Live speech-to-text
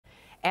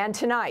And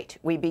tonight,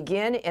 we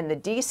begin in the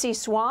D.C.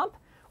 swamp,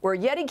 where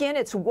yet again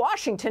it's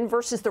Washington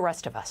versus the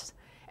rest of us,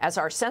 as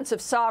our sense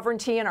of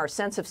sovereignty and our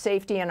sense of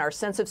safety and our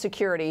sense of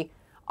security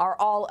are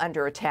all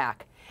under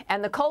attack.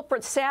 And the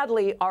culprits,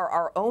 sadly, are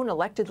our own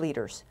elected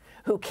leaders,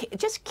 who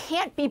just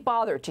can't be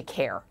bothered to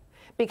care.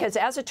 Because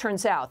as it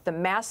turns out, the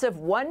massive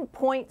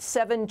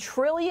 $1.7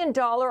 trillion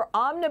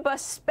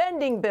omnibus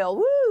spending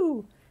bill,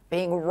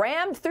 being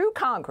rammed through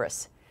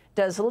Congress,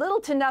 does little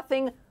to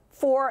nothing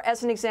for,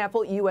 as an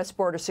example, U.S.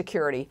 border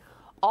security,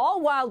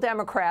 all while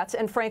Democrats,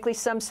 and frankly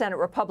some Senate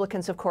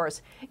Republicans, of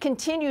course,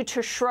 continue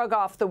to shrug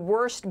off the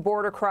worst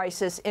border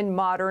crisis in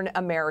modern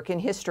American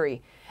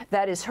history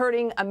that is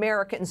hurting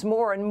Americans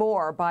more and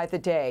more by the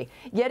day.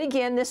 Yet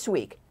again this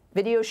week,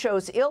 video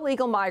shows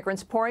illegal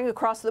migrants pouring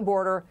across the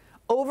border,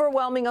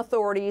 overwhelming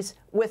authorities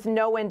with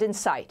no end in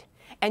sight.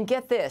 And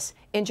get this,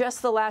 in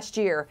just the last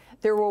year,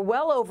 there were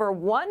well over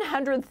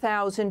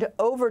 100,000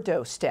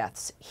 overdose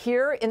deaths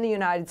here in the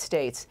United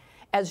States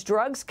as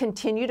drugs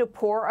continue to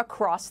pour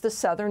across the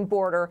southern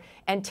border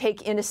and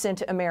take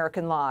innocent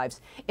American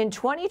lives. In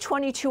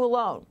 2022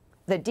 alone,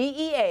 the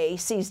DEA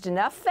seized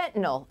enough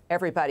fentanyl,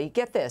 everybody,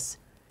 get this,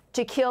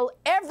 to kill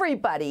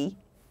everybody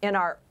in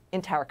our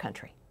entire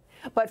country.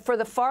 But for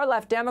the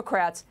far-left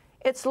Democrats,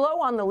 it's low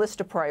on the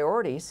list of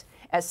priorities,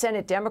 as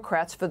Senate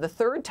Democrats, for the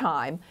third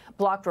time,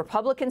 blocked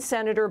Republican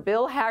Senator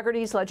Bill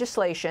Hagerty's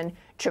legislation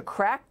to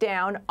crack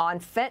down on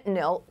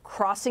fentanyl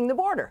crossing the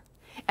border.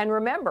 And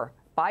remember,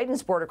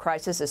 Biden's border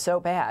crisis is so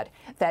bad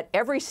that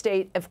every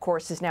state, of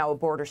course, is now a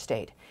border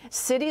state.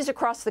 Cities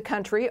across the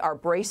country are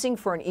bracing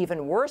for an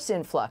even worse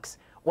influx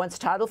once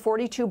Title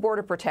 42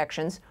 border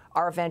protections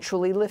are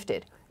eventually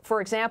lifted.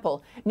 For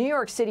example, New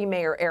York City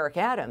Mayor Eric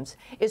Adams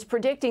is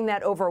predicting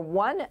that over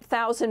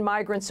 1,000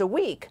 migrants a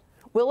week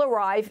will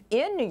arrive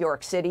in New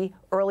York City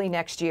early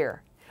next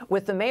year,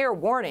 with the mayor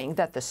warning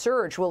that the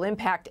surge will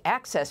impact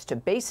access to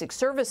basic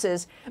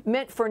services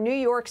meant for New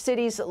York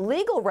City's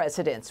legal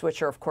residents,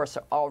 which are, of course,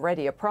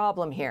 already a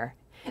problem here.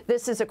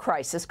 This is a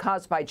crisis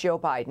caused by Joe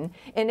Biden,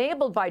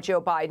 enabled by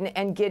Joe Biden,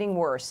 and getting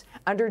worse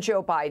under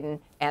Joe Biden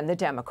and the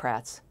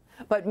Democrats.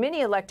 But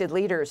many elected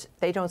leaders,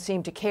 they don't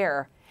seem to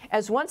care,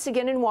 as once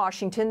again in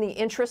Washington, the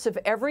interests of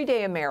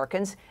everyday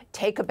Americans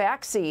take a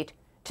back seat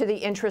to the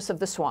interests of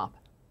the swamp.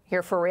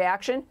 Here for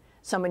reaction,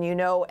 someone you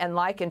know and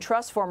like and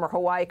trust, former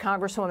Hawaii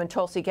Congresswoman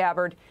Tulsi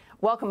Gabbard.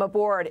 Welcome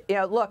aboard. You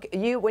know, look,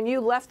 when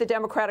you left the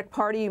Democratic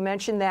Party, you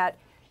mentioned that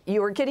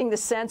you were getting the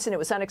sense, and it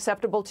was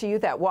unacceptable to you,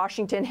 that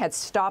Washington had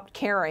stopped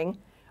caring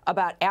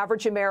about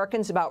average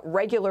Americans, about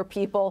regular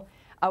people.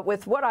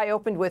 With what I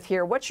opened with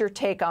here, what's your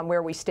take on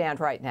where we stand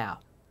right now?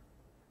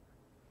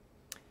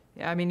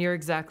 Yeah, I mean, you're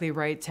exactly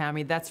right,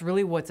 Tammy. That's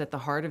really what's at the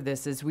heart of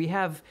this, is we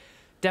have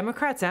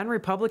Democrats and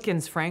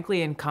Republicans,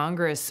 frankly, in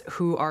Congress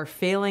who are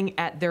failing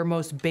at their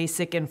most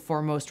basic and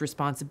foremost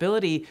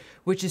responsibility,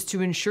 which is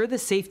to ensure the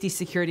safety,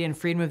 security, and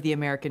freedom of the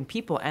American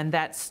people. And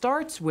that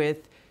starts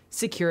with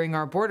securing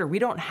our border. We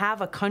don't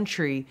have a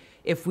country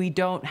if we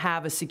don't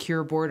have a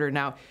secure border.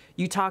 Now,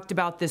 you talked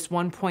about this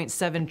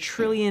 $1.7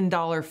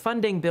 trillion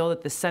funding bill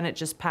that the Senate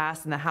just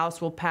passed and the House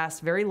will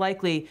pass very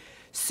likely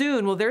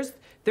soon. Well, there's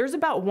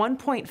about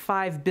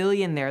 $1.5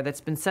 billion there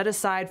that's been set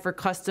aside for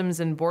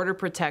customs and border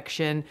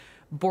protection,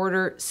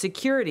 border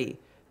security.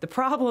 The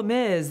problem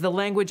is the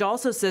language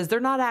also says they're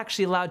not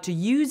actually allowed to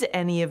use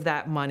any of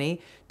that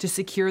money to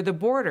secure the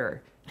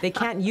border. They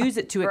can't use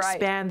it to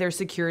expand their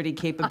security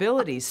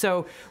capabilities.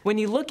 So when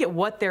you look at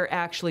what they're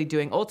actually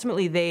doing,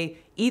 ultimately they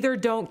either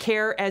don't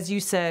care, as you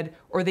said,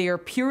 or they are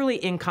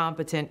purely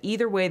incompetent.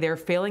 Either way, they're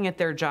failing at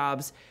their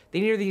jobs. They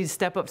either need to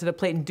step up to the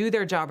plate and do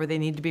their job, or they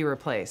need to be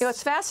replaced. You know,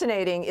 it's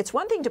fascinating. It's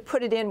one thing to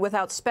put it in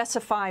without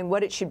specifying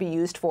what it should be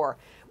used for,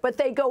 but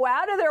they go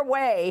out of their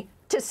way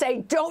to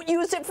say, don't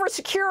use it for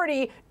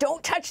security,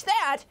 don't touch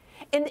that.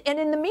 And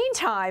in the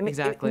meantime,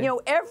 exactly. You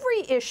know,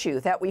 every issue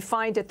that we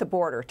find at the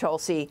border,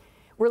 Tulsi,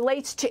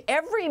 relates to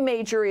every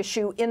major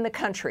issue in the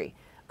country.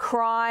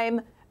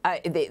 Crime,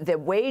 the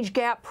wage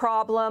gap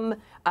problem,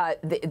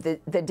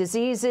 the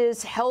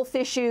diseases, health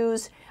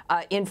issues,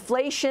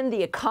 inflation,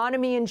 the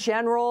economy in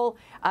general.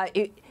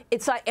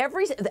 It's like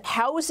the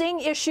housing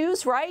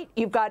issues, right?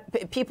 You've got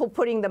people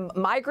putting the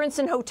migrants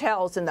in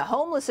hotels and the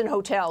homeless in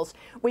hotels.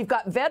 We've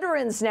got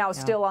veterans now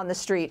still on the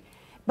street.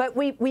 But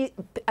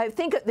I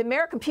think the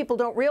American people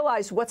don't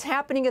realize what's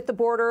happening at the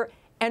border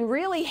and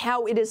really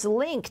how it is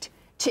linked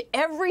to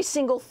every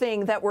single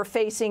thing that we're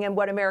facing and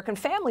what American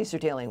families are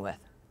dealing with.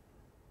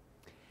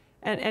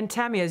 And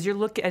Tammy, as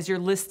you're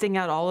listing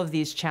out all of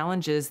these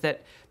challenges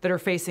that are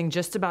facing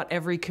just about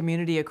every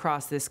community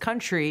across this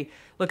country,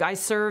 look, I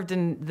served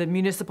in the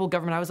municipal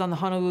government. I was on the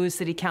Honolulu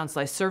City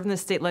Council. I served in the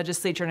state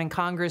legislature and in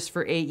Congress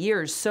for 8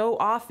 years. So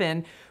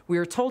often we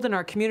are told in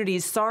our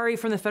communities, sorry,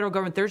 from the federal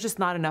government, there's just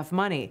not enough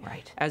money.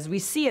 Right. As we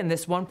see in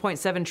this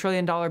 $1.7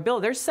 trillion bill,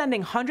 they're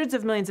sending hundreds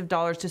of millions of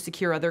dollars to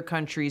secure other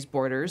countries'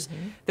 borders.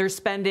 Mm-hmm. They're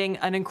spending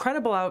an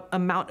incredible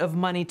amount of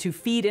money to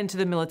feed into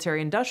the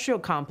military-industrial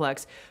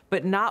complex,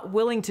 but not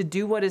willing to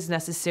do what is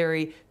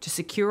necessary to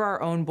secure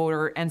our own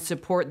border and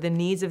support support the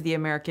needs of the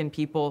American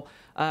people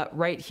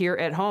right here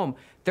at home.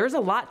 There's a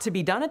lot to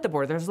be done at the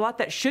border. There's a lot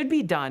that should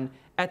be done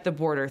at the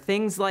border.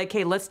 Things like,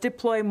 hey, let's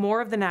deploy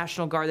more of the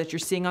National Guard that you're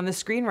seeing on the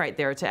screen right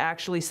there to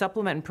actually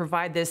supplement and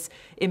provide this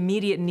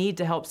immediate need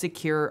to help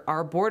secure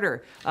our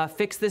border.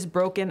 Fix this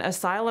broken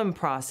asylum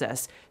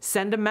process.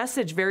 Send a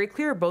message very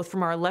clear, both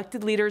from our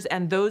elected leaders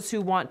and those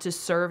who want to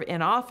serve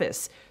in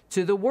office,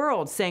 to the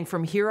world, saying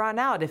from here on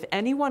out, if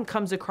anyone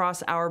comes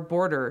across our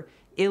border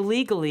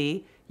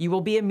illegally, you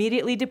will be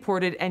immediately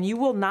deported and you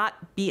will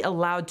not be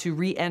allowed to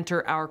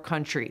re-enter our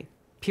country.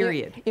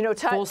 Period. You know,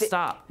 full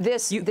stop.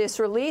 This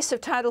release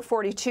of Title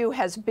 42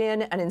 has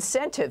been an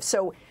incentive.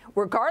 So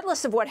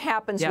regardless of what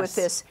happens with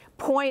this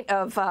point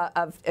of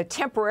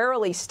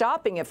temporarily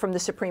stopping it from the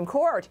Supreme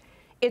Court,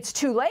 it's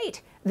too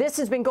late. This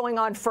has been going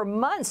on for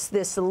months,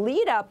 this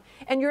lead up.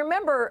 And you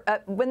remember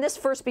when this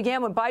first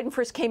began, when Biden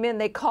first came in,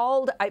 they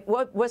called,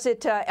 what was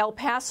it, El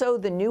Paso,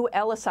 the new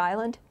Ellis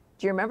Island?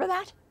 Do you remember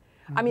that?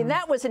 Mm-hmm. I mean,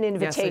 that was an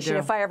invitation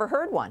if I ever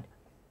heard one.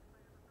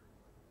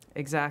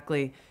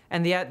 Exactly.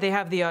 And yet they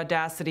have the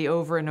audacity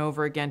over and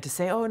over again to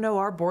say, oh, no,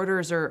 our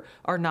borders are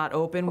not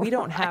open. We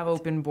don't have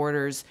open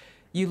borders.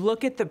 You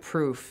look at the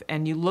proof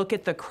and you look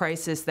at the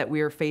crisis that we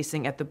are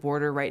facing at the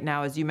border right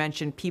now. As you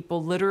mentioned,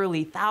 people,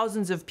 literally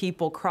thousands of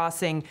people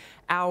crossing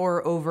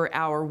hour over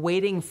hour,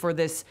 waiting for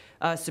this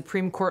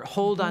Supreme Court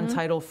hold on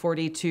Title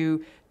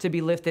 42 to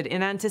be lifted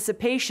in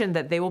anticipation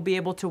that they will be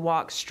able to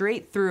walk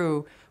straight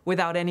through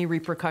without any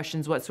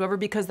repercussions whatsoever,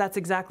 because that's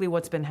exactly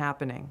what's been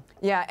happening.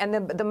 Yeah,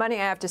 and the money, I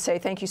have to say,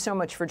 thank you so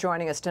much for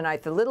joining us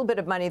tonight. The little bit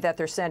of money that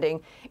they're sending,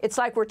 it's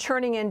like we're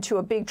turning into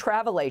a big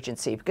travel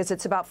agency, because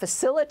it's about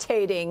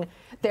facilitating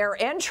their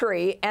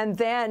entry and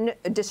then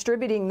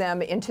distributing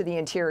them into the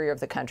interior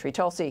of the country.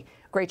 Tulsi,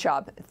 great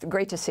job.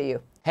 Great to see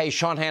you. Hey,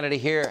 Sean Hannity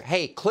here.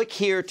 Hey, click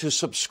here to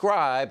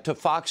subscribe to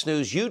Fox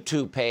News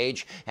YouTube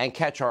page and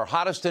catch our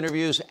hottest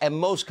interviews and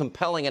most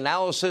compelling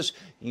analysis.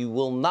 You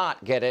will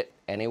not get it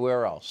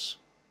anywhere else.